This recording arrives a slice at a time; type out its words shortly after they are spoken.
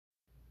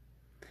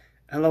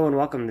Hello and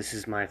welcome. This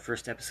is my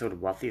first episode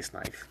of Wealthiest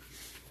Life.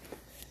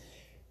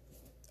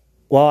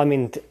 Well,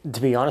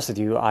 to be honest with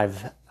you,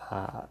 I've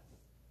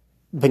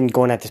been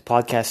going at this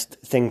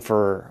podcast thing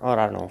for, I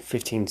don't know,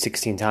 15,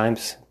 16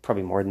 times,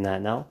 probably more than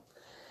that now.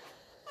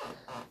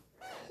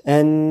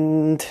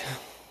 And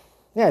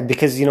yeah,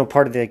 because,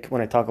 part of when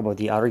I talk about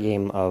the outer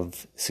game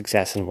of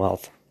success and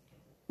wealth,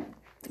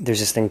 there's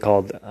this thing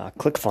called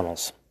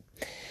ClickFunnels.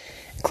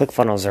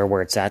 ClickFunnels are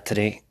where it's at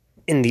today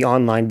in the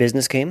online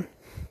business game.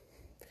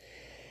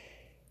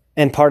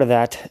 And part of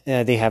that,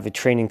 they have a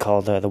training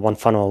called the One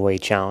Funnel Away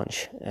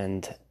Challenge.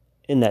 And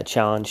in that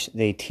challenge,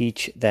 they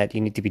teach that you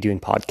need to be doing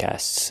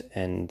podcasts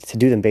and to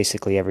do them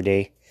basically every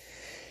day.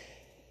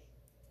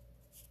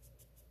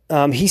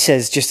 He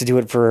says just to do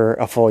it for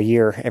a full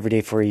year, every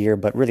day for a year.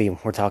 But really,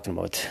 we're talking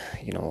about,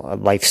 a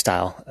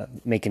lifestyle,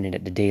 making it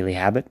a daily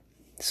habit.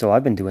 So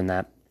I've been doing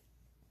that.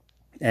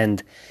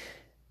 And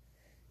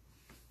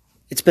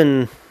it's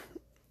been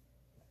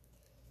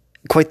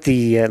quite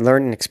the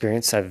learning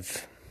experience.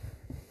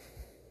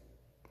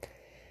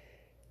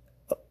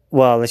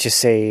 Let's just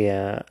say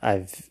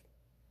I've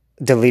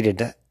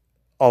deleted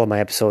all of my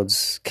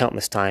episodes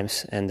countless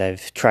times, and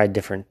I've tried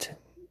different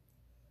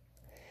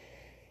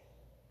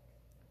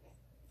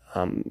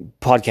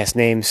podcast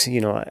names.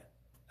 I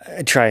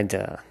tried,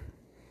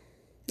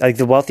 like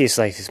The Wealthiest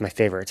Life is my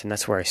favorite, and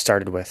that's where I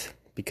started with,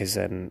 because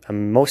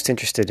I'm most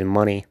interested in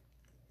money.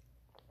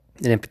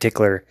 And in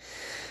particular,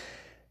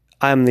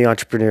 I'm the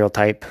entrepreneurial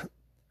type,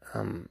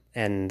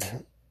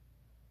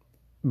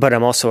 but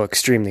I'm also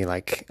extremely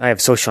I have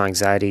social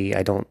anxiety.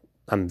 I'm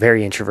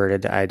very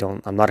introverted.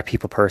 I'm not a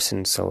people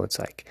person. So it's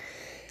like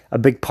a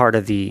big part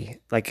of the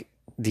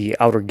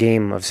outer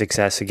game of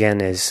success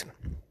again is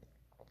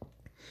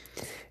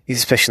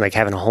especially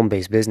having a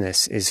home-based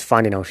business, is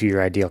finding out who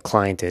your ideal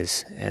client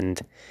is. And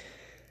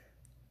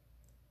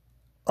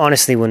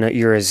honestly, when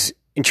you're as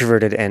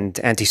introverted and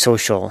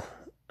antisocial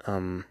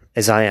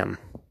as I am,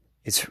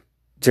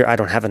 I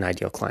don't have an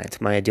ideal client.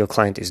 My ideal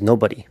client is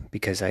nobody,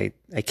 because I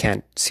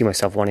can't see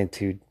myself wanting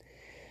to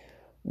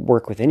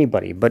work with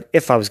anybody. But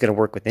if I was going to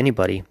work with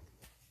anybody,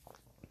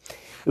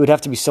 it would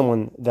have to be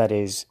someone that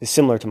is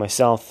similar to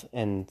myself.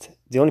 And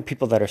the only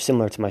people that are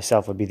similar to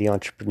myself would be the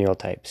entrepreneurial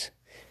types.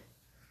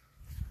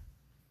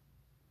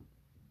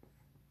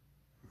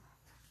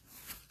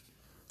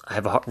 I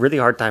have a really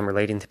hard time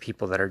relating to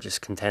people that are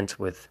just content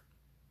with,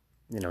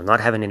 not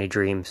having any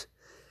dreams,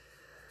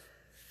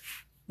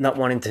 not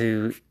wanting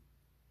to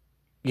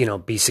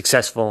be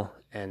successful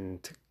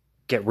and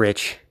get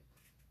rich.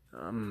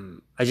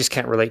 I just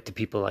can't relate to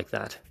people like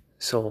that.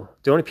 So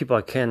the only people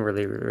I can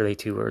really relate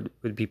to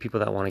would be people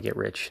that want to get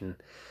rich. And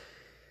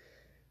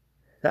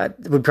that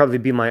would probably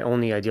be my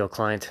only ideal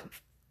client.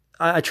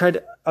 I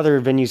tried other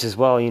venues as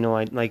well.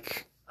 I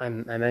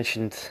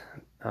mentioned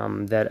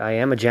that I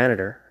am a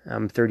janitor.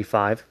 I'm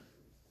 35.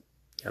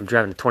 I'm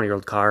driving a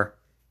 20-year-old car.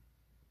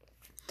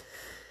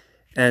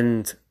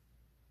 And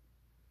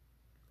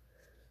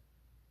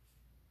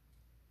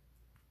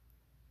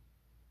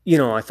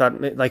I thought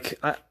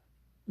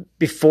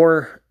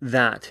before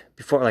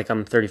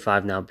I'm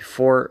 35 now,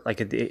 before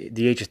at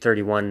the age of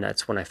 31,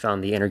 that's when I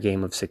found the inner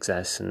game of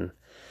success, and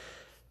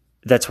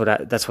that's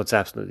what's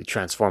absolutely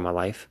transformed my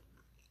life,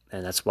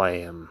 and that's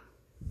why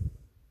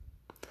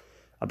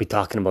I'll be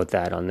talking about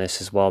that on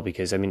this as well,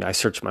 because I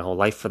searched my whole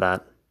life for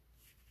that,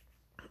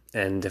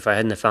 and if I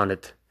hadn't have found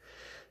it,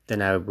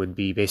 then I would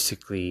be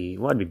basically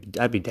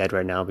I'd be dead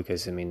right now,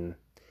 because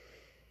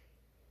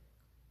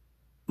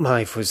my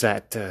life was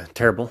that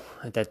terrible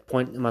at that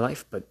point in my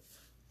life. But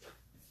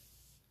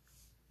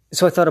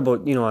so I thought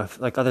about,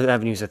 other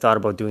avenues I thought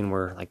about doing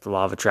were the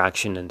law of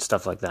attraction and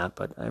stuff like that.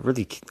 But I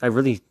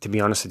really, to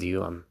be honest with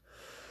you,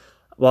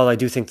 while I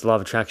do think the law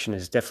of attraction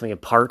is definitely a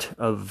part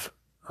of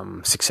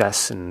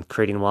success and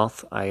creating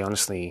wealth, I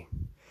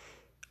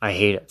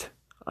hate it.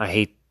 I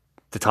hate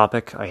the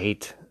topic. I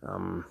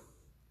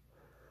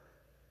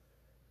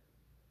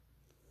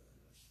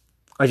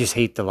just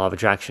hate the law of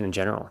attraction in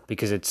general,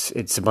 because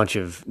it's a bunch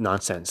of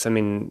nonsense.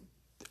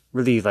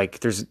 Really,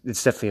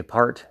 it's definitely a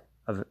part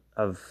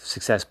of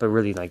success, but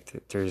really,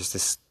 there's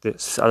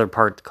this other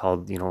part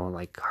called,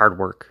 hard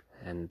work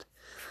and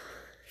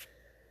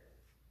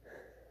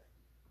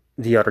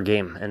the outer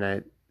game,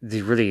 and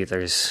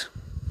there's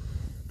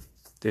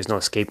no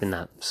escaping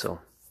that. So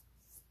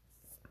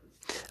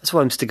that's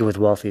why I'm sticking with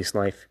Wealthiest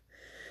Life.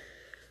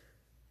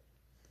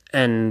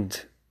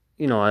 And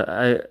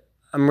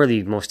I'm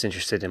really most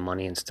interested in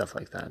money and stuff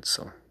like that.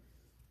 So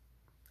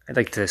I'd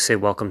like to say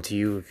welcome to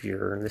you if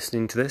you're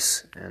listening to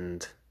this.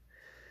 And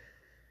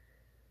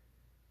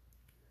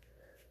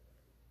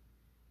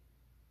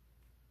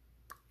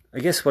I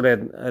guess what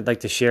I'd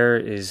like to share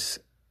is,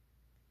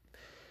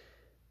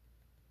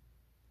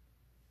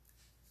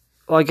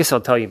 I guess I'll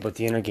tell you about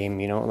the inner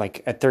game.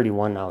 At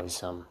 31,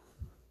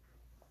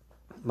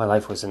 my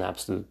life was an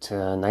absolute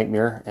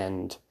nightmare,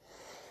 and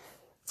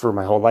for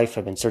my whole life,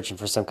 I've been searching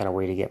for some kind of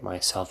way to get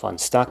myself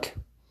unstuck,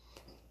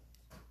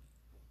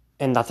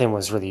 and nothing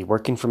was really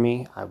working for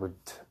me.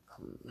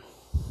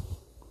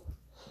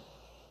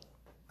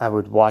 I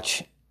would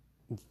watch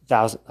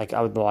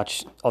I would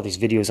watch all these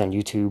videos on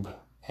YouTube,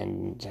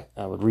 and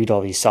I would read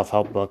all these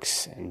self-help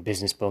books and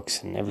business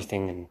books and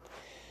everything, and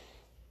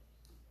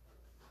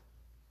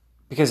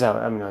because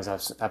I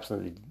was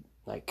absolutely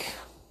like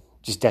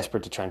just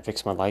desperate to try and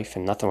fix my life,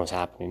 and nothing was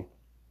happening.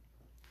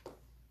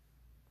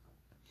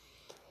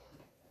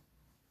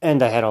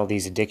 And I had all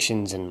these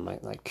addictions, and my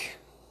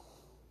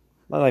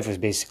life was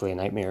basically a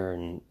nightmare.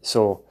 And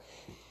so,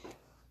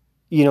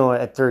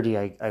 at 30,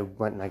 I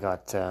went and I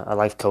got a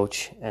life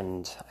coach,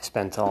 and I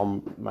spent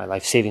all my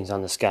life savings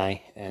on this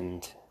guy.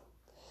 And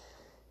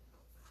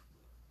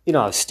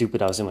I was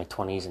stupid. I was in my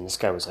 20s, and this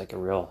guy was like a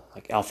real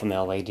alpha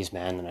male ladies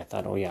man. And I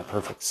thought, oh yeah,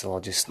 perfect. So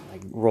I'll just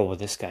roll with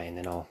this guy, and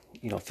then I'll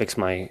fix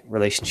my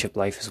relationship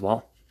life as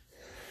well.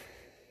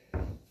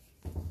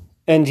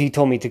 And he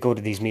told me to go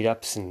to these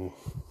meetups, and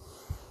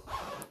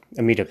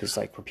a meetup is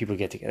like where people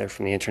get together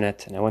from the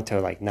internet. And I went to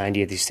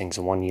 90 of these things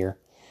in 1 year.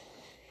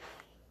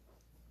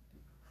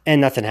 And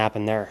nothing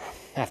happened there.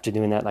 After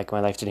doing that, my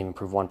life didn't even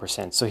improve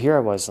 1%. So here I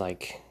was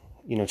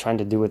trying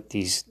to do what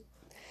these,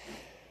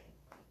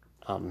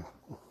 all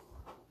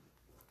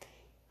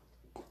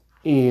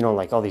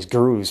these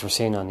gurus were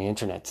saying on the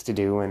internet to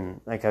do. And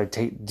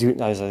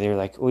they were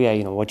like, oh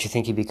yeah, what you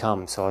think you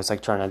become. So I was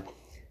trying to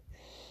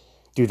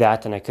do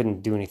that, and I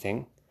couldn't do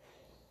anything.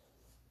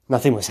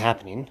 Nothing was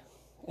happening.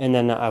 And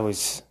then I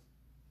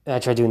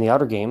tried doing the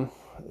outer game,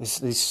 at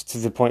least to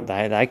the point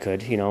that I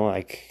could,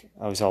 I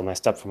was all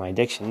messed up from my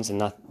addictions, and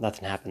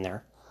nothing happened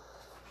there.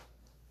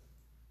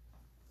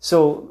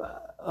 So,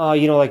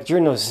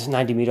 during those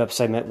 90 meetups,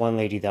 I met one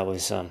lady that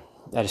was at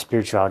a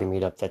spirituality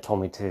meetup that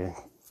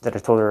I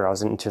told her I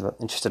was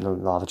interested in the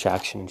law of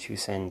attraction, and she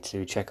was saying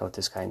to check out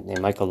this guy named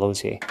Michael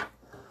Lozier.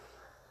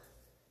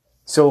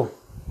 So,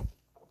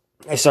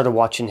 I started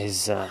watching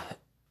his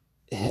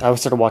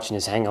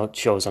hangout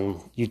shows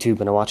on YouTube,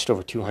 and I watched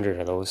over 200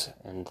 of those,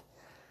 and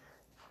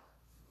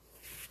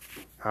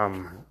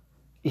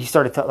he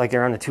started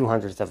around the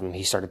 200th of them,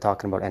 he started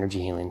talking about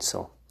energy healing.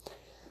 So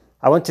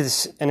I went to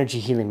this energy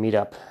healing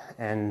meetup,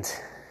 and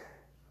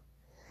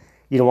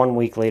 1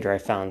 week later I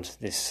found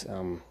this.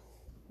 1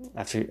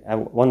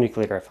 week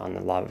later I found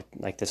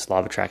this law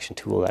of attraction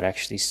tool that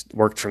actually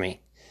worked for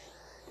me,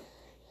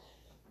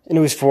 and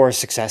it was for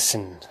success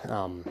and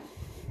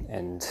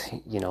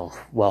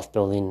wealth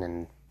building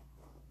and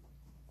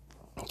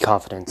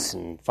confidence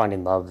and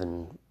finding love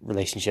and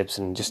relationships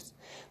and just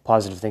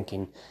positive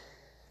thinking.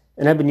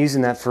 And I've been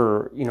using that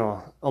for,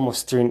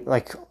 almost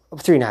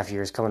 3.5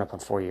 years, coming up on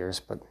 4 years.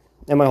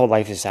 And my whole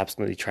life is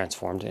absolutely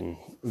transformed in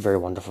very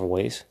wonderful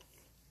ways.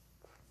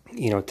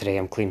 Today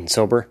I'm clean and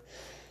sober.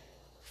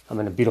 I'm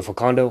in a beautiful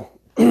condo.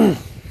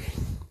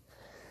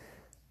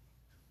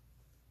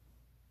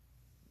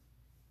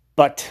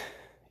 But,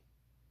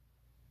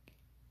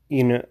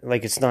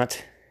 it's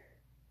not,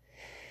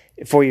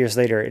 4 years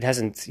later, it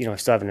hasn't, I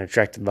still haven't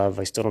attracted love.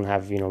 I still don't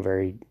have,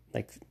 very,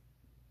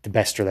 the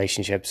best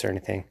relationships or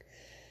anything.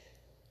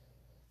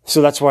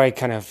 So that's why I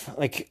kind of,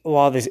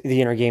 while the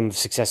inner game of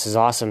success is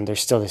awesome, there's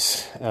still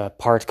this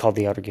part called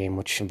the outer game,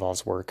 which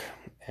involves work.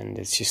 And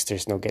it's just,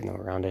 there's no getting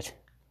around it.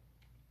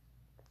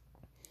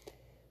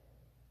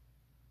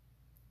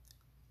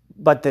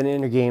 But the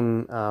inner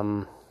game,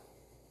 I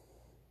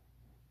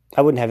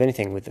wouldn't have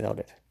anything without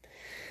it.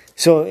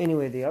 So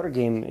anyway, the outer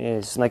game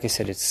is, like I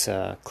said, it's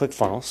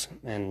ClickFunnels,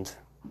 and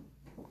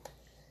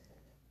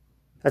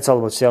that's all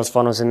about sales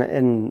funnels.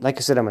 And like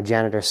I said, I'm a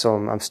janitor, so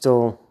I'm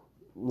still,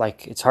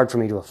 it's hard for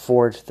me to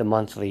afford the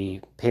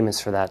monthly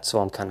payments for that, so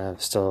I'm kind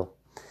of still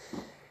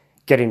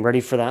getting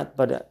ready for that.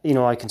 But,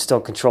 I can still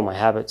control my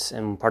habits,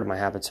 and part of my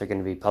habits are going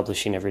to be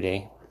publishing every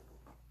day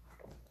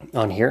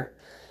on here.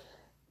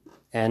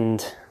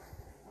 And,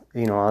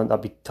 I'll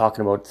be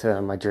talking about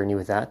my journey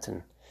with that,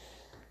 and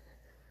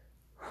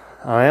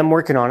I am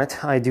working on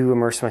it. I do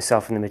immerse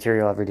myself in the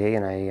material every day,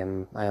 and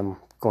I am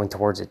going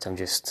towards it. I'm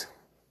just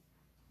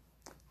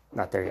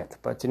not there yet.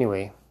 But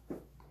anyway,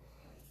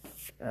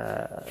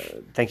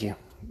 thank you.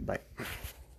 Bye.